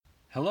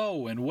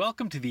Hello, and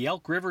welcome to the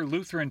Elk River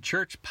Lutheran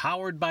Church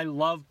Powered by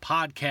Love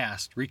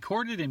podcast,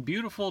 recorded in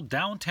beautiful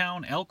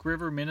downtown Elk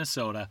River,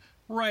 Minnesota,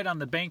 right on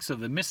the banks of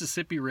the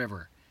Mississippi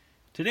River.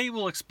 Today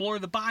we'll explore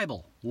the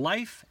Bible,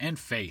 life, and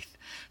faith.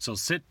 So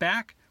sit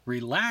back,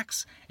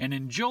 relax, and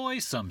enjoy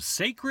some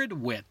sacred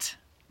wit.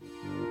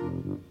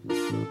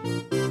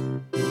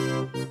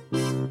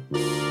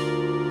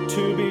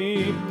 To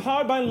be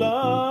powered by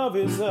love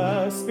is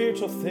a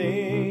spiritual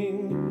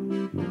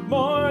thing,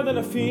 more than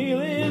a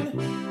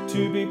feeling.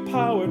 To be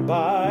powered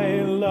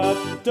by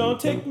love. Don't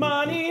take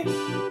money,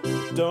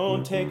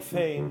 don't take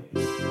fame,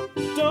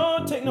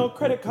 don't take no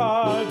credit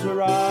card to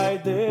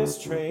ride this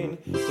train.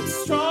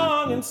 It's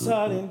strong and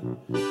sudden,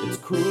 it's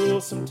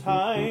cruel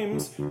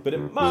sometimes, but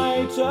it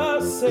might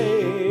just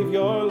save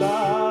your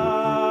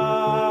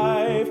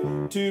life.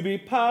 To be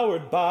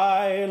powered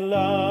by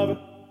love.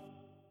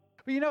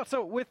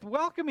 So with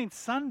Welcoming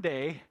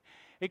Sunday,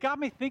 it got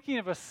me thinking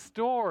of a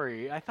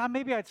story. I thought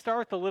maybe I'd start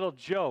with a little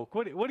joke.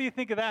 What do you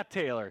think of that,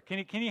 Taylor? Can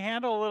you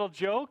handle a little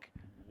joke?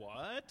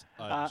 What?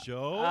 A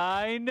joke?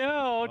 I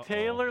know.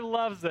 Taylor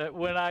loves it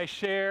when I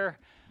share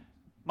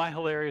my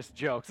hilarious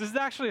jokes. This is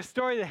actually a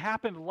story that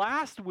happened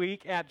last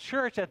week at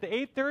church at the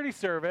 8:30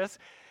 service.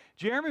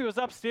 Jeremy was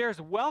upstairs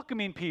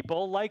welcoming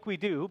people like we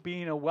do,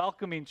 being a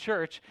welcoming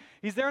church.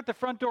 He's there at the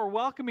front door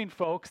welcoming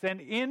folks,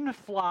 and in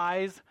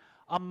flies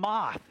a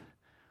moth.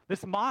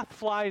 This moth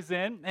flies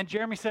in, and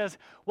Jeremy says,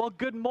 "Well,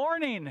 good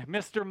morning,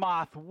 Mr.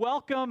 Moth.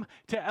 Welcome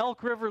to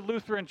Elk River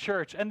Lutheran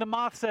Church." And the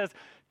moth says,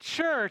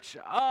 "Church?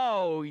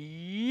 Oh,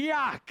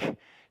 yuck.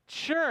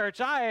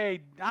 Church? I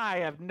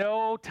have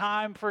no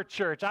time for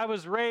church. I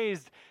was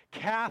raised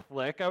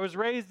Catholic. I was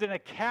raised in a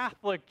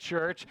Catholic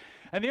church,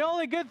 and the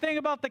only good thing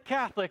about the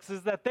Catholics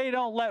is that they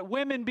don't let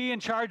women be in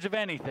charge of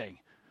anything."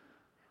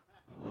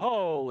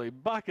 Holy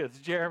buckets,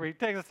 Jeremy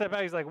takes a step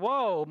back. He's like,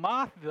 "Whoa,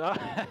 moth."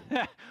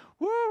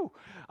 Woo!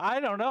 I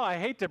don't know. I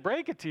hate to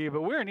break it to you,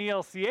 but we're an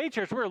ELCA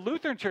church. We're a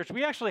Lutheran church.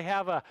 We actually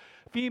have a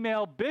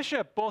female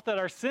bishop, both at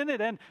our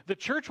synod and the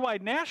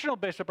church-wide national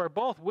bishop are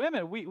both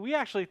women. We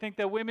actually think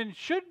that women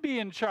should be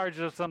in charge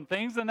of some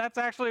things, and that's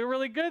actually a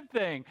really good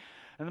thing.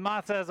 And the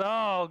moth says,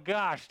 "Oh,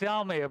 gosh,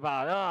 tell me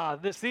about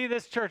it.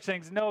 This church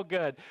thing's no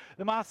good."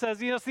 The moth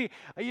says, you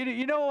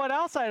know what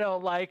else I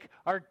don't like?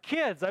 Are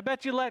kids. I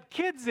bet you let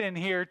kids in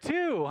here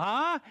too,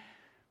 huh?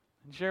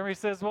 And Jeremy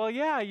says, "Well,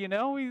 yeah,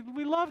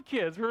 we love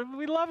kids.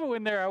 We love it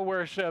when they're at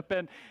worship."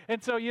 And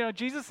so,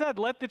 Jesus said,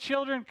 "Let the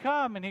children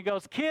come." And he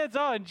goes, "Kids,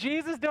 and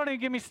Jesus, don't even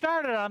get me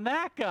started on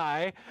that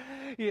guy."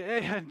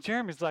 And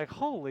Jeremy's like,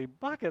 "Holy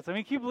buckets.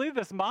 Can you believe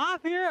this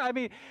moth here?"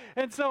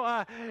 And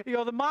so,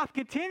 the moth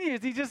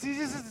continues. He just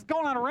is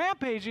going on a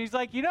rampage. And he's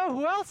like, "You know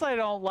who else I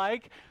don't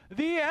like?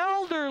 The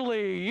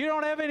elderly. You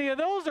don't have any of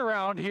those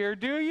around here,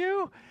 do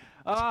you?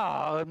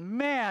 Oh,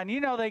 man,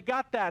 they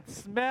got that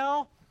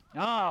smell.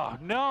 Oh,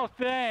 no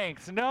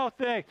thanks, no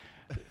thanks."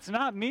 It's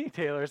not me,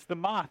 Taylor. It's the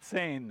moth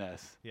saying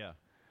this. Yeah.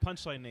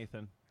 Punchline,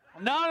 Nathan.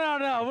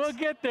 No. We'll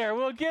get there.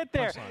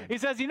 Punchline. He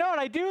says, "You know what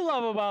I do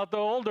love about the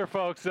older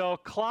folks, though?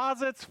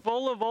 Closets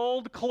full of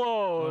old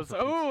clothes.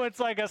 Ooh, it's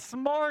like a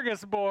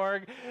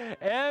smorgasbord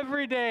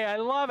every day. I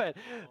love it."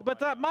 But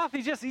that moth,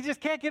 he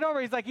just can't get over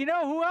it. He's like, "You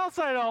know who else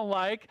I don't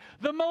like?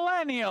 The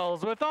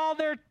millennials with all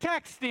their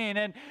texting,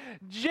 and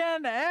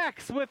Gen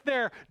X with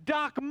their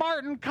Doc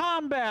Martin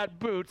combat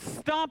boots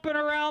stomping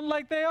around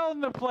like they own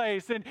the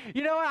place. And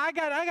you know what? I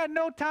got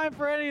no time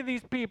for any of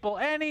these people,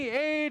 any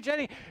age,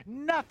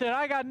 nothing.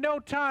 I got no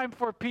time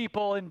for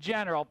people in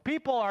general.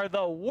 People are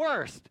the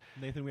worst."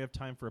 Nathan, we have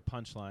time for a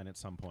punchline at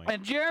some point.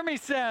 And Jeremy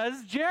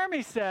says,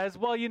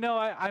 "Well,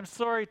 I'm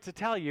sorry to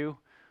tell you,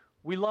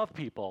 we love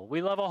people. We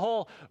love a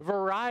whole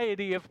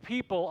variety of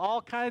people,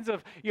 all kinds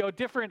of,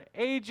 different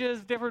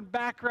ages, different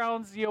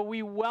backgrounds.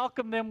 We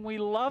welcome them. We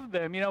love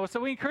them. So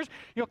we encourage,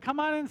 come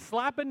on and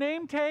slap a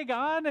name tag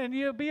on and,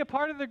 be a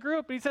part of the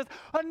group." And he says,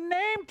 "A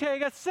name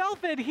tag, a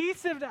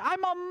self-adhesive.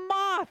 I'm a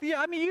moth.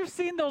 You've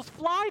seen those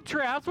fly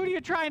traps. What are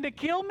you trying to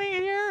kill me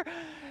here?"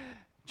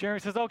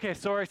 Jeremy says, "Okay,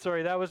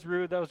 sorry. That was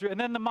rude. And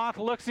then the moth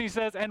looks and he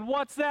says, "And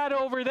what's that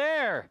over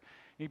there?"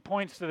 He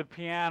points to the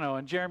piano,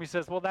 and Jeremy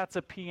says, "Well, that's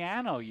a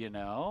piano,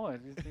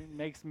 It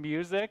makes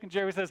music." And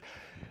Jeremy says,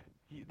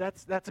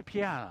 That's a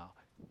piano."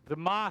 The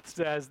moth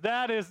says,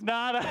 "That is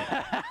not a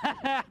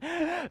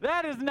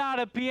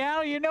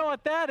piano. You know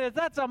what that is?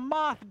 That's a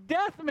moth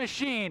death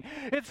machine.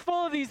 It's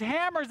full of these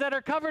hammers that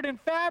are covered in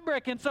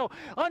fabric. And so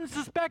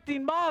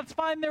unsuspecting moths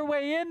find their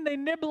way in. They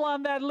nibble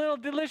on that little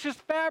delicious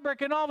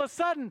fabric, and all of a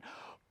sudden,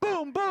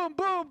 boom, boom,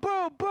 boom,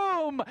 boom,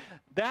 boom.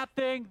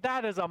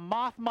 That is a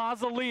moth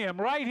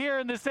mausoleum right here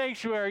in the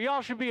sanctuary.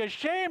 Y'all should be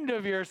ashamed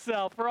of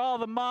yourself for all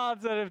the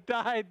moths that have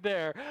died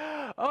there."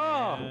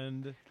 Oh.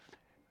 And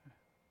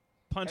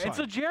punchline. And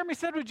so Jeremy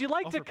said, "Would you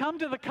like to come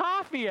to the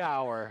coffee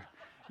hour?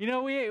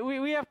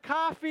 We have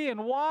coffee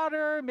and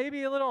water,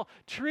 maybe a little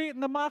treat."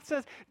 And the moth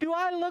says, "Do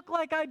I look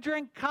like I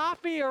drink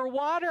coffee or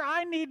water?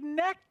 I need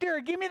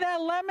nectar. Give me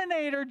that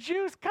lemonade or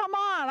juice. Come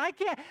on. I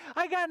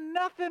got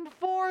nothing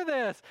for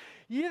this.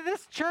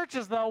 This church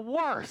is the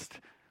worst."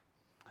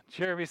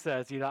 Jeremy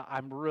says,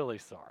 I'm really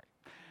sorry.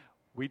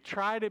 We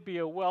try to be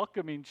a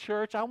welcoming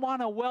church. I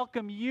want to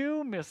welcome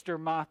you, Mr.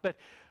 Moth, but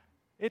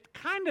it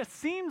kind of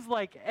seems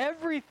like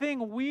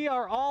everything we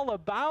are all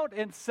about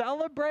and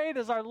celebrate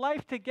is our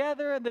life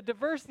together and the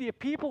diversity of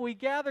people we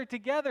gather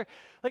together.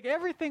 Like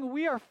everything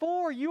we are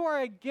for, you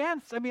are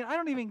against. I mean, I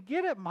don't even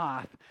get it,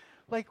 Moth.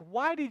 Like,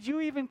 why did you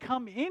even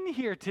come in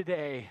here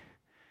today?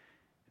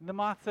 And the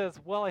Moth says,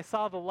 well, I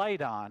saw the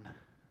light on.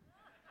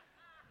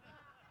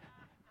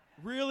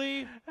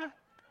 Really?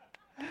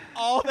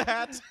 All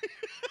that?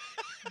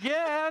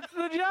 Yeah, that's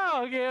the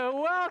joke. Yeah,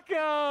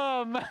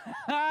 welcome.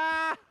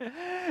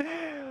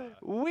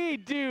 We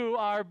do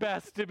our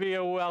best to be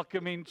a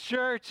welcoming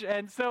church,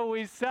 and so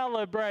we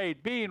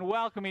celebrate being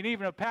welcoming,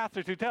 even of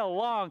pastors who tell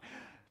long,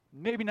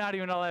 maybe not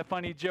even all that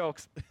funny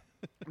jokes.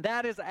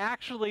 That is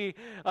actually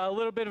a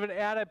little bit of an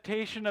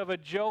adaptation of a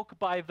joke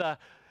by the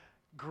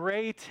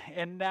great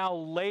and now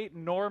late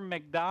Norm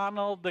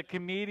Macdonald, the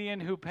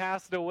comedian who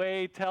passed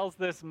away, tells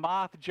this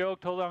moth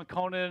joke told on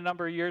Conan a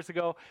number of years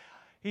ago.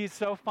 He's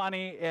so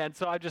funny, and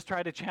so I just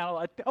tried to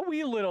channel a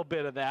wee little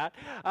bit of that.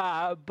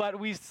 But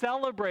we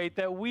celebrate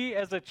that we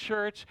as a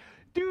church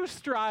do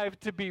strive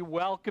to be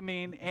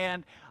welcoming,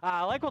 and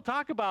like we'll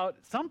talk about,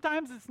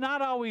 sometimes it's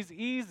not always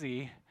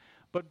easy.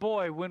 But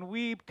boy, when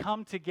we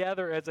come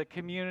together as a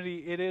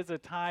community, it is a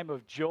time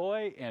of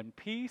joy and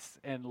peace,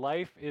 and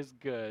life is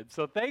good.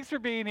 So thanks for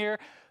being here.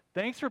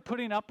 Thanks for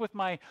putting up with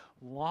my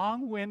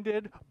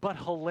long-winded but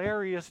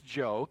hilarious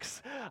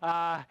jokes.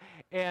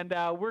 And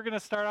we're going to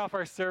start off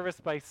our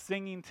service by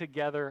singing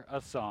together a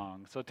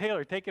song. So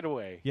Taylor, take it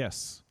away.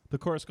 Yes. The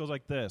chorus goes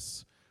like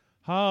this.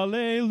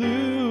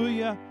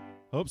 Hallelujah.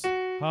 Oops.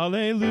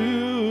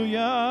 Hallelujah.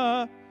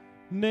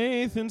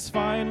 Nathan's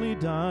finally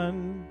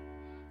done.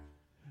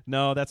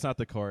 No, that's not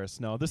the chorus.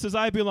 No, this is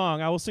I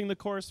Belong. I will sing the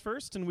chorus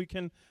first, and we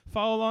can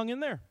follow along in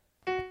there.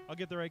 I'll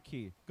get the right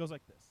key. It goes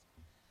like this.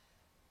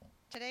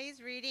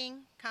 Today's reading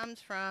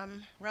comes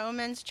from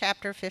Romans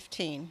chapter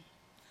 15.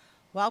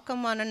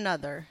 Welcome one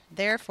another,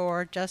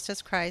 therefore, just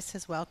as Christ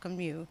has welcomed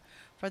you,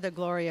 for the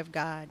glory of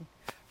God.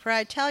 For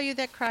I tell you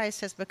that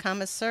Christ has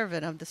become a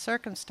servant of the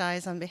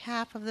circumcised on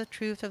behalf of the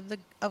truth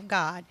of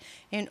God,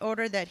 in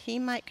order that he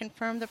might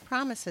confirm the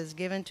promises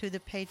given to the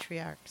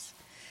patriarchs,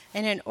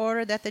 and in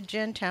order that the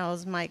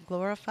Gentiles might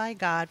glorify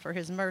God for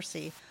his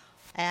mercy,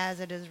 as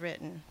it is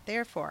written.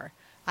 Therefore,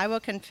 I will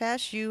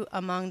confess you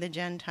among the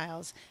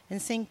Gentiles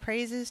and sing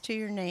praises to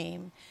your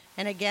name.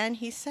 And again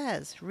he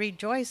says,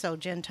 rejoice, O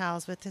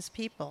Gentiles, with his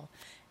people.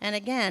 And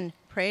again,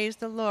 praise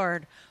the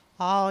Lord,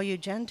 all you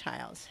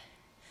Gentiles.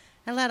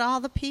 And let all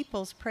the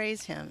peoples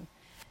praise him.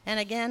 And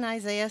again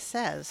Isaiah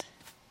says,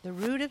 the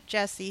root of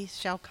Jesse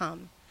shall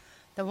come,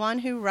 the one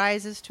who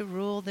rises to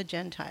rule the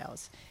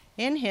Gentiles.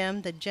 In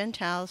him the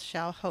Gentiles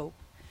shall hope.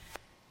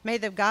 May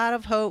the God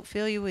of hope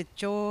fill you with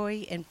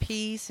joy and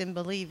peace in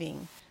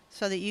believing,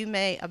 so that you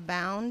may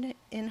abound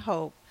in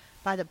hope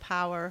by the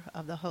power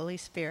of the Holy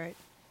Spirit.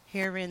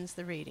 Here ends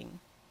the reading.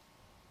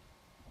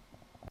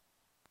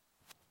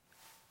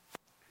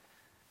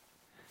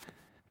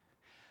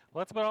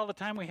 Well, that's about all the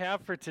time we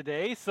have for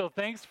today, so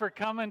thanks for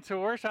coming to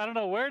worship. I don't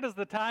know, where does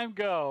the time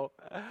go?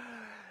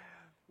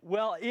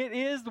 Well, it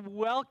is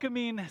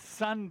Welcoming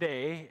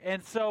Sunday,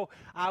 and so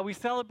we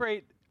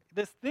celebrate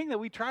this thing that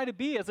we try to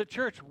be as a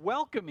church,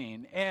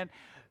 welcoming. And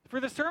for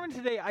the sermon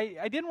today,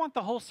 I didn't want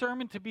the whole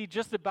sermon to be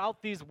just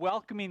about these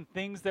welcoming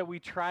things that we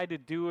try to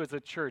do as a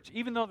church,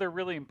 even though they're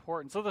really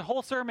important. So the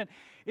whole sermon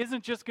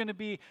isn't just going to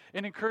be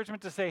an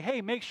encouragement to say, hey,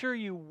 make sure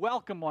you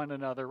welcome one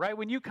another, right?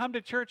 When you come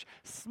to church,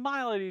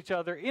 smile at each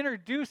other,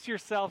 introduce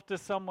yourself to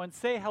someone,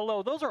 say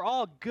hello. Those are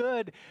all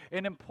good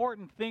and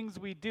important things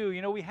we do.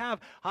 You know, we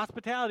have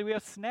hospitality, we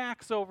have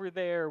snacks over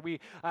there,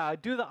 we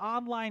do the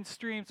online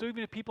stream, so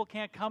even if people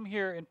can't come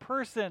here in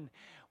person,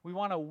 we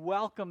want to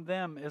welcome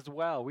them as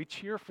well. We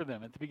cheer for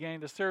them at the beginning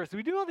of the service.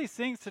 We do all these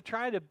things to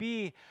try to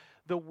be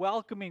the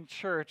welcoming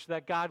church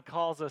that God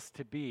calls us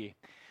to be.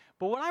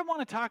 But what I want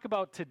to talk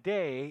about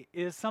today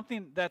is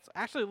something that's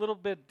actually a little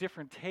bit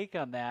different take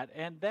on that,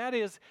 and that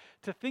is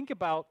to think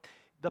about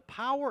the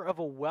power of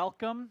a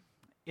welcome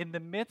in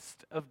the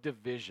midst of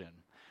division.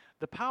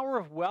 The power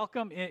of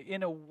welcome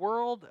in a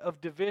world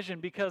of division,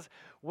 because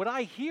what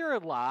I hear a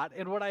lot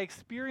and what I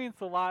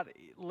experience a lot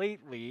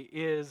lately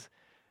is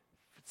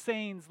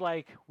sayings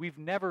like, we've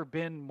never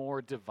been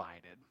more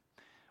divided,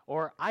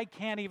 or I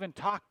can't even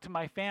talk to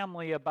my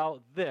family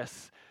about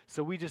this,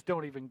 so we just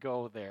don't even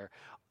go there.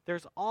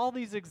 There's all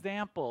these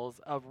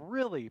examples of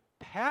really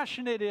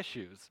passionate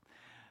issues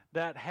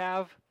that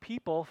have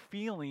people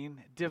feeling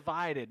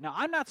divided. Now,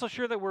 I'm not so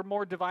sure that we're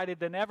more divided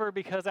than ever,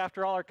 because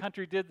after all, our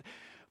country did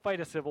fight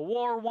a civil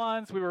war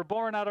once. We were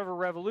born out of a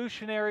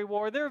revolutionary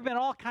war. There have been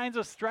all kinds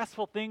of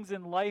stressful things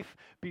in life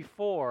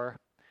before,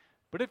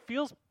 but it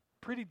feels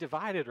pretty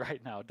divided right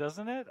now,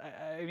 doesn't it?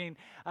 I mean,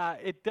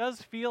 it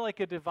does feel like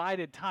a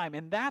divided time,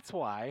 and that's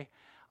why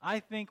I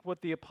think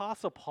what the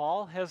Apostle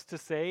Paul has to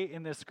say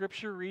in the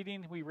scripture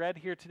reading we read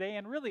here today,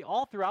 and really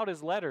all throughout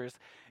his letters,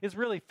 is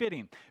really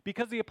fitting,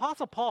 because the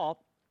Apostle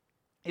Paul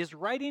is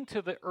writing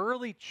to the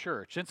early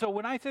church. And so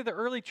when I say the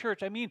early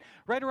church, I mean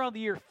right around the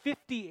year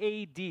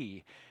 50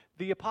 AD.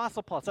 The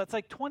Apostle Paul, so that's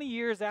like 20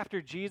 years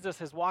after Jesus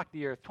has walked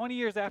the earth, 20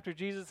 years after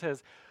Jesus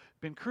has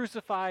been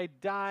crucified,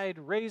 died,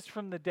 raised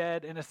from the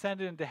dead, and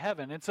ascended into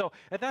heaven. And so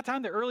at that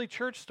time, the early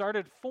church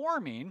started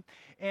forming,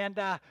 and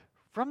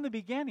from the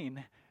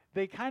beginning,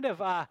 they kind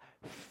of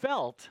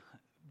felt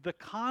the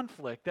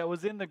conflict that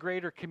was in the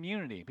greater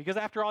community. Because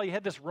after all, you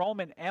had this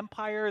Roman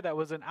Empire that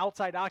was an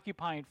outside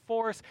occupying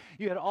force.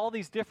 You had all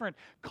these different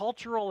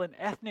cultural and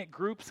ethnic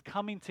groups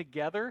coming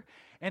together.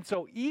 And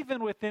so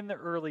even within the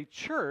early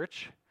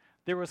church,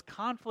 there was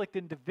conflict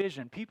and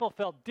division. People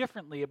felt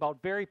differently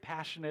about very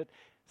passionate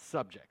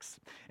subjects.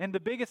 And the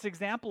biggest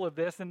example of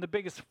this and the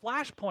biggest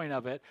flashpoint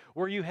of it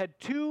where you had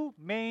two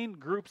main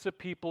groups of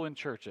people in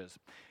churches.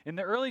 In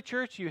the early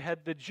church, you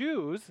had the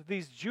Jews,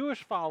 these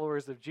Jewish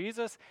followers of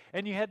Jesus,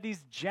 and you had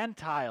these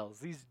Gentiles,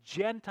 these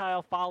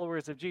Gentile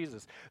followers of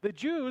Jesus. The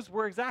Jews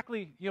were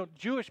exactly,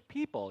 Jewish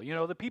people,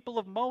 the people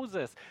of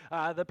Moses,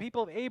 the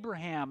people of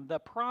Abraham, the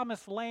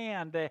promised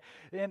land.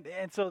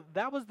 And so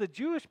that was the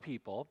Jewish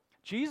people.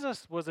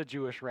 Jesus was a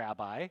Jewish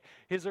rabbi.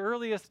 His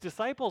earliest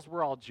disciples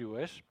were all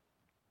Jewish.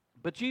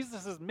 But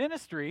Jesus'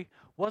 ministry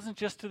wasn't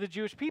just to the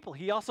Jewish people.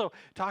 He also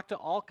talked to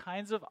all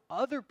kinds of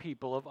other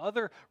people, of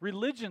other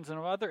religions and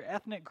of other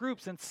ethnic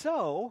groups. And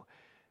so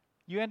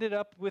you ended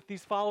up with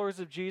these followers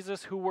of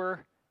Jesus who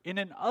were in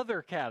an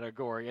other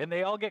category, and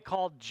they all get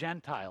called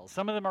Gentiles.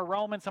 Some of them are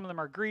Roman, some of them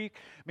are Greek,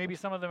 maybe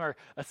some of them are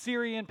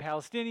Assyrian,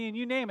 Palestinian,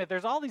 you name it.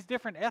 There's all these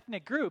different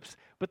ethnic groups,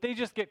 but they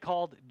just get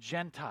called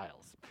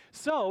Gentiles.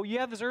 So you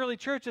have this early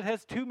church that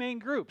has two main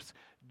groups,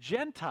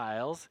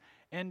 Gentiles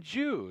and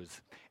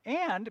Jews.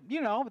 And,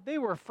 they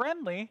were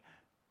friendly,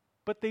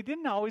 but they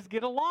didn't always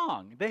get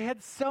along. They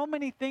had so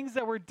many things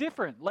that were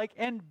different,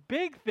 and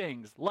big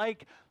things,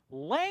 like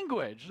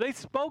language. They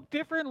spoke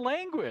different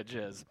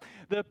languages.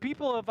 The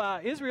people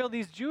of Israel,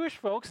 these Jewish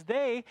folks,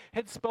 they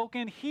had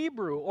spoken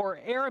Hebrew or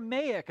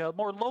Aramaic, a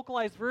more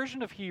localized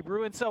version of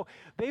Hebrew, and so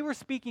they were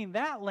speaking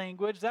that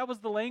language. That was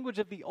the language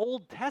of the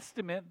Old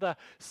Testament, the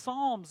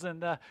Psalms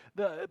and the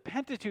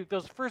Pentateuch,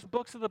 those first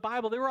books of the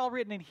Bible. They were all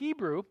written in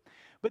Hebrew.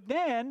 But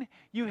then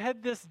you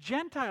had this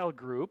Gentile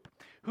group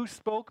who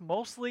spoke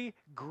mostly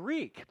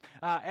Greek.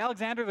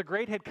 Alexander the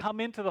Great had come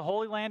into the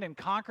Holy Land and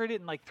conquered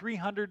it in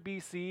 300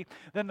 BC.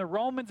 Then the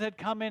Romans had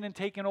come in and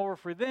taken over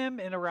for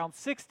them in around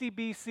 60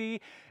 BC.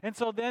 And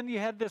so then you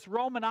had this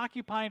Roman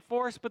occupying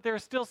force, but they're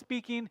still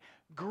speaking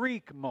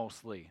Greek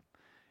mostly,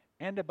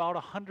 and about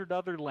 100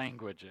 other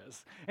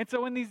languages. And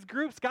so when these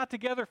groups got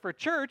together for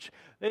church,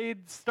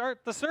 they'd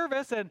start the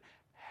service and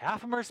half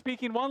of them are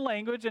speaking one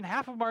language and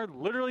half of them are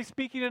literally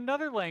speaking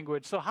another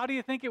language. So how do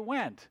you think it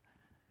went?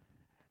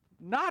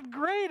 Not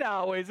great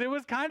always. It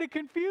was kind of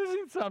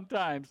confusing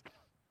sometimes.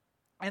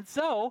 And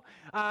so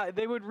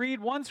they would read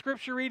one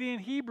scripture reading in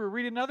Hebrew,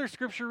 read another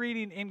scripture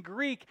reading in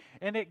Greek,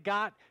 and it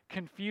got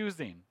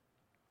confusing.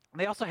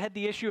 They also had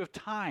the issue of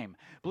time.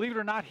 Believe it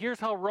or not, here's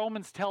how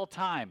Romans tell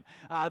time.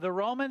 The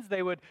Romans,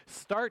 they would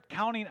start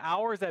counting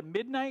hours at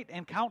midnight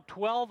and count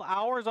 12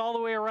 hours all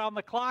the way around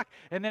the clock.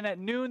 And then at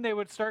noon, they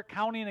would start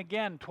counting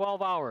again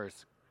 12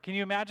 hours. Can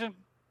you imagine?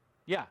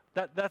 Yeah,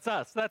 that's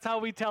us. That's how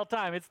we tell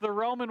time. It's the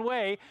Roman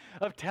way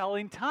of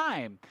telling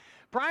time.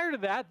 Prior to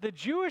that, the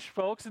Jewish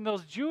folks and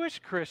those Jewish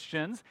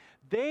Christians,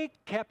 they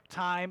kept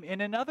time in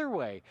another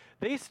way.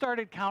 They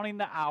started counting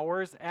the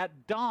hours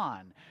at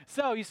dawn.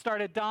 So you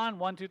start at dawn,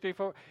 1, 2, 3,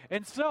 4.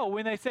 And so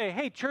when they say,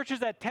 hey, church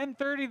is at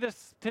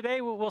 10:30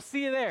 today, we'll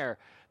see you there.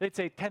 They'd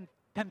say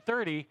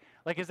 10:30.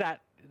 Is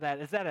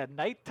that a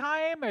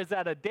nighttime? Is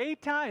that a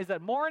daytime? Is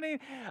that morning?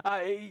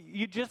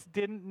 You just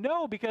didn't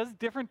know because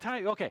different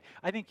time. Okay,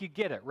 I think you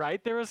get it,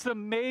 right? There was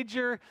some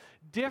major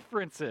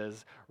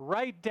differences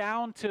right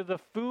down to the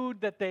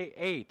food that they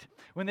ate.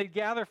 When they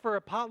gather for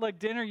a potluck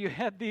dinner, you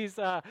had these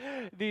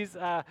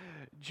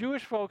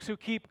Jewish folks who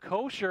keep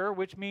kosher,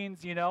 which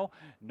means,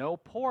 no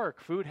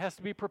pork. Food has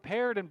to be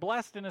prepared and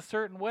blessed in a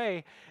certain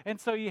way. And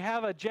so you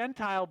have a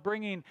Gentile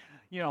bringing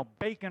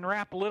bacon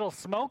wrapped little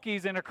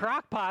smokies in a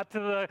crock pot to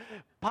the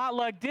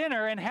potluck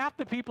dinner, and half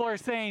the people are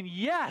saying,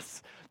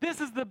 yes, this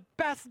is the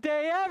best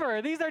day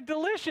ever. These are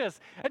delicious.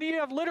 And you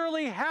have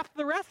literally half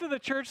the rest of the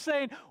church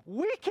saying,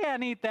 we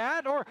can't eat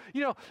that. Or,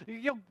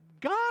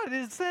 God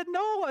has said,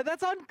 no,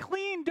 that's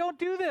unclean. Don't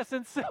do this.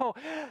 And so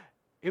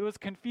it was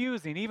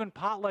confusing. Even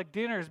potluck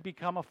dinners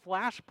become a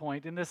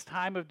flashpoint in this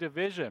time of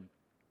division.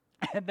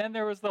 And then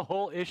there was the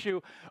whole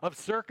issue of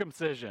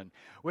circumcision,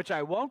 which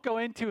I won't go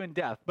into in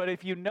depth. But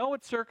if you know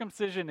what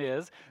circumcision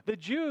is, the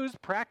Jews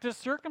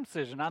practiced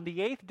circumcision. On the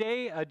 8th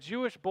day, a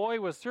Jewish boy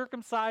was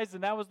circumcised,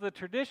 and that was the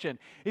tradition.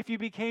 If you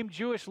became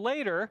Jewish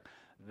later,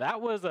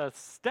 that was a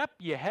step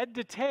you had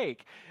to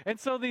take. And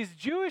so these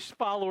Jewish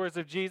followers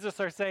of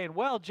Jesus are saying,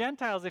 well,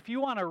 Gentiles, if you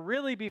want to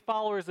really be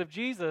followers of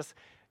Jesus,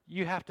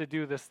 you have to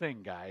do this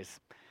thing, guys.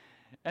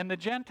 And the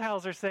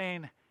Gentiles are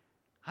saying,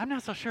 I'm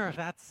not so sure if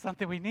that's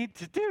something we need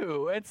to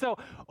do. And so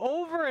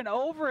over and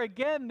over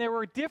again, there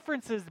were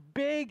differences,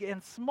 big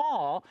and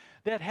small,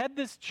 that had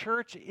this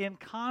church in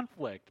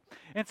conflict.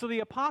 And so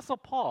the Apostle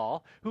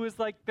Paul, who is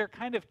like their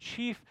kind of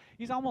chief,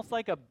 he's almost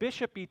like a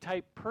bishop-y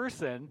type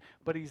person,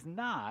 but he's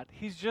not.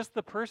 He's just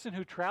the person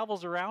who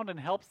travels around and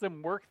helps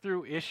them work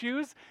through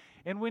issues.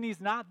 And when he's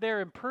not there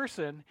in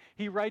person,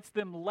 he writes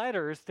them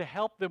letters to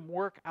help them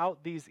work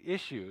out these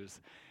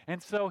issues.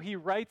 And so he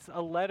writes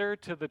a letter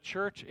to the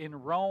church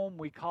in Rome.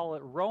 We call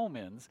it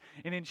Romans.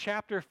 And in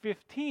chapter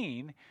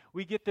 15,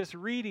 we get this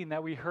reading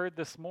that we heard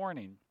this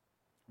morning,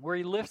 where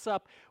he lifts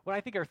up what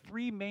I think are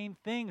three main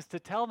things to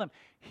tell them,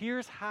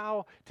 here's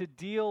how to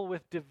deal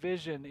with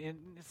division in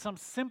some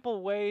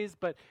simple ways,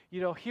 but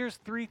here's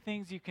three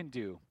things you can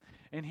do.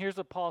 And here's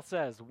what Paul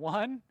says.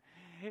 One,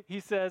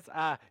 he says,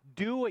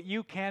 do what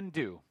you can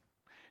do.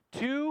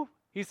 Two,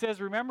 he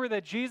says, remember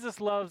that Jesus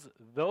loves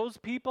those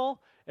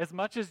people as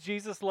much as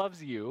Jesus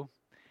loves you.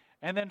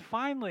 And then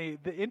finally,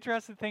 the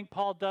interesting thing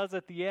Paul does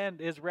at the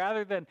end is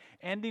rather than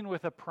ending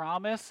with a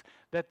promise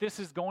that this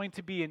is going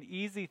to be an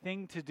easy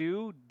thing to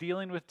do,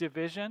 dealing with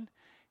division,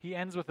 he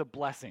ends with a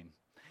blessing.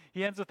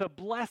 He ends with a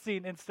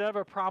blessing instead of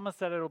a promise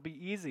that it'll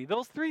be easy.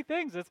 Those three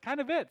things, that's kind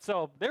of it.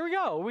 So there we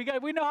go.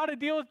 We know how to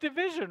deal with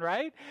division,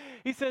 right?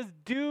 He says,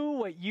 do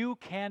what you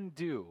can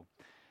do.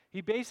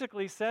 He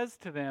basically says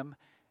to them,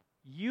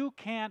 you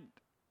can't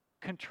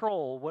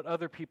control what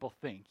other people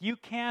think. You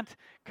can't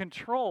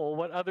control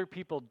what other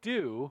people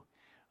do,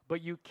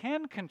 but you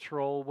can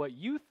control what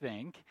you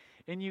think,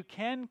 and you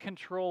can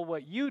control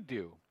what you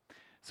do.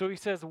 So he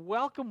says,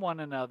 welcome one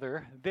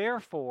another,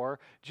 therefore,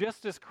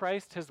 just as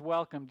Christ has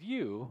welcomed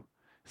you,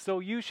 so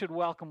you should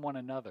welcome one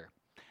another.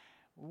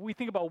 We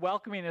think about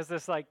welcoming as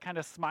this like kind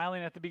of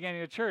smiling at the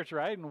beginning of church,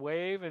 right? And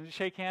wave and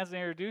shake hands and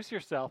introduce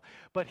yourself.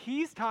 But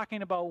he's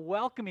talking about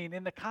welcoming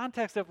in the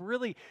context of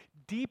really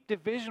deep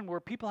division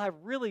where people have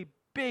really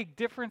big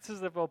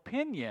differences of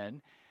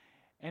opinion.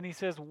 And he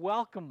says,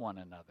 welcome one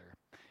another.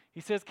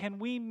 He says, can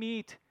we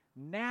meet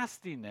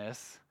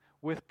nastiness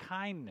with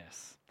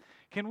kindness?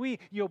 Can we,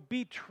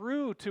 be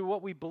true to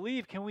what we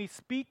believe? Can we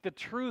speak the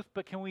truth,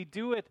 but can we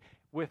do it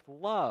with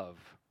love?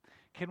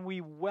 Can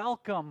we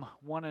welcome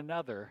one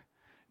another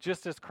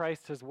just as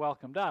Christ has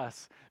welcomed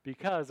us?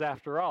 Because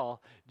after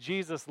all,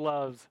 Jesus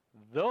loves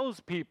those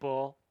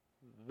people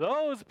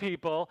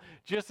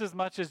just as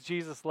much as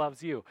Jesus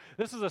loves you.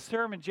 This is a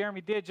sermon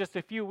Jeremy did just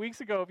a few weeks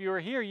ago. If you were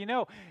here,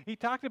 he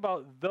talked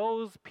about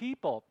those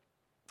people.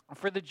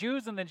 For the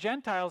Jews and the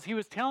Gentiles, he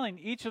was telling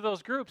each of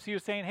those groups, he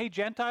was saying, hey,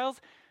 Gentiles,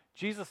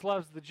 Jesus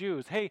loves the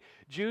Jews. Hey,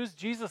 Jews,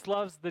 Jesus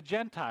loves the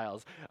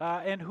Gentiles.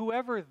 And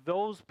whoever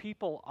those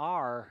people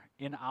are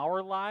in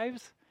our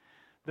lives,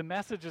 the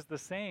message is the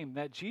same,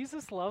 that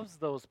Jesus loves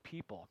those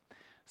people.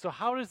 So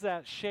how does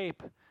that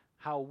shape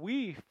how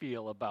we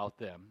feel about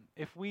them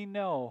if we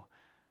know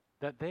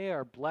that they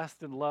are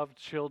blessed and loved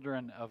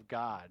children of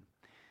God?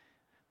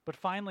 But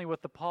finally,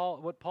 what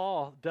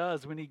Paul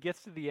does when he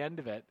gets to the end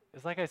of it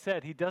is, like I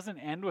said, he doesn't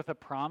end with a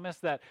promise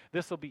that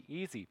this will be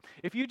easy.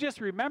 If you just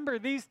remember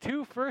these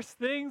two first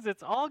things,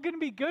 it's all going to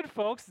be good,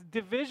 folks.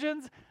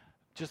 Divisions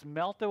just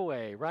melt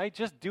away, right?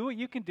 Just do what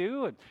you can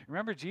do. And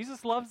remember,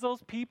 Jesus loves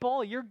those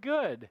people. You're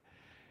good.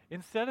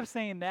 Instead of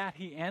saying that,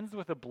 he ends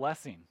with a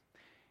blessing.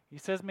 He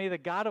says, may the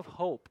God of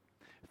hope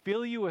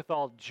fill you with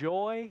all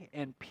joy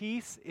and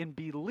peace in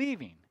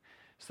believing,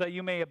 so that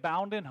you may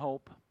abound in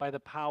hope by the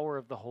power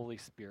of the Holy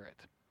Spirit.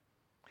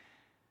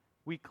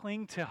 We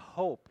cling to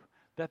hope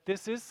that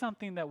this is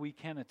something that we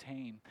can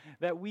attain,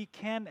 that we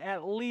can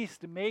at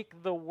least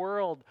make the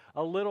world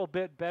a little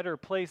bit better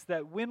place,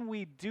 that when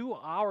we do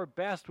our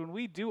best, when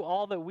we do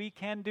all that we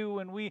can do,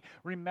 when we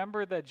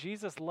remember that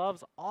Jesus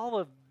loves all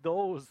of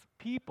those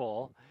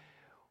people,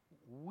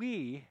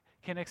 we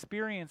can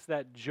experience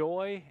that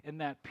joy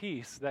and that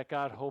peace that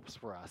God hopes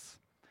for us.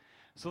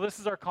 So this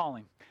is our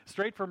calling,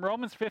 straight from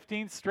Romans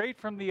 15, straight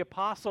from the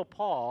Apostle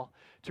Paul,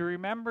 to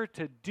remember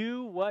to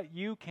do what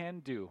you can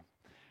do.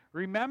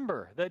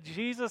 Remember that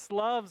Jesus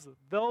loves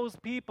those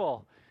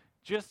people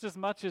just as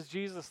much as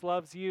Jesus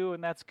loves you,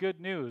 and that's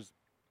good news,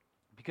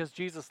 because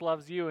Jesus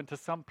loves you, and to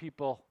some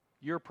people,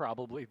 you're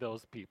probably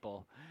those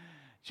people.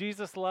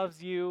 Jesus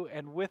loves you,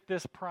 and with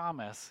this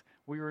promise,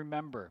 we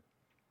remember,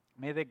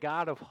 may the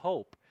God of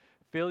hope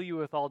fill you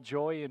with all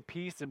joy and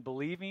peace in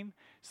believing,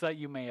 so that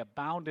you may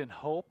abound in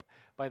hope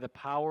by the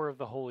power of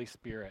the Holy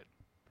Spirit.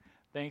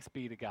 Thanks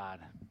be to God.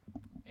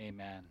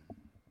 Amen.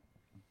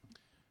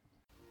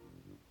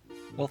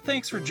 Well,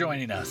 thanks for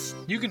joining us.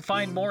 You can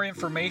find more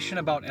information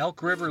about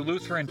Elk River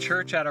Lutheran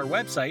Church at our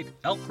website,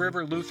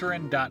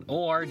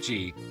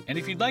 elkriverlutheran.org. And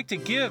if you'd like to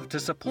give to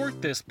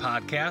support this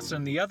podcast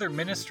and the other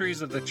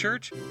ministries of the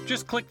church,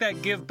 just click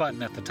that Give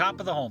button at the top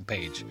of the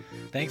homepage.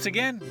 Thanks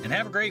again, and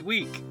have a great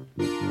week.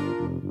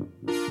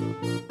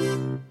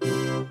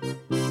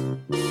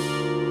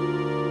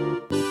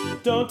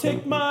 Don't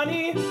take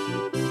money,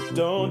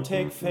 don't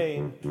take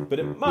fame, but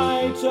it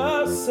might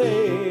just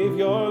save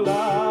your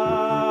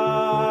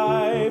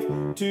life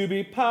to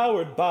be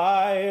powered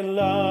by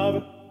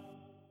love.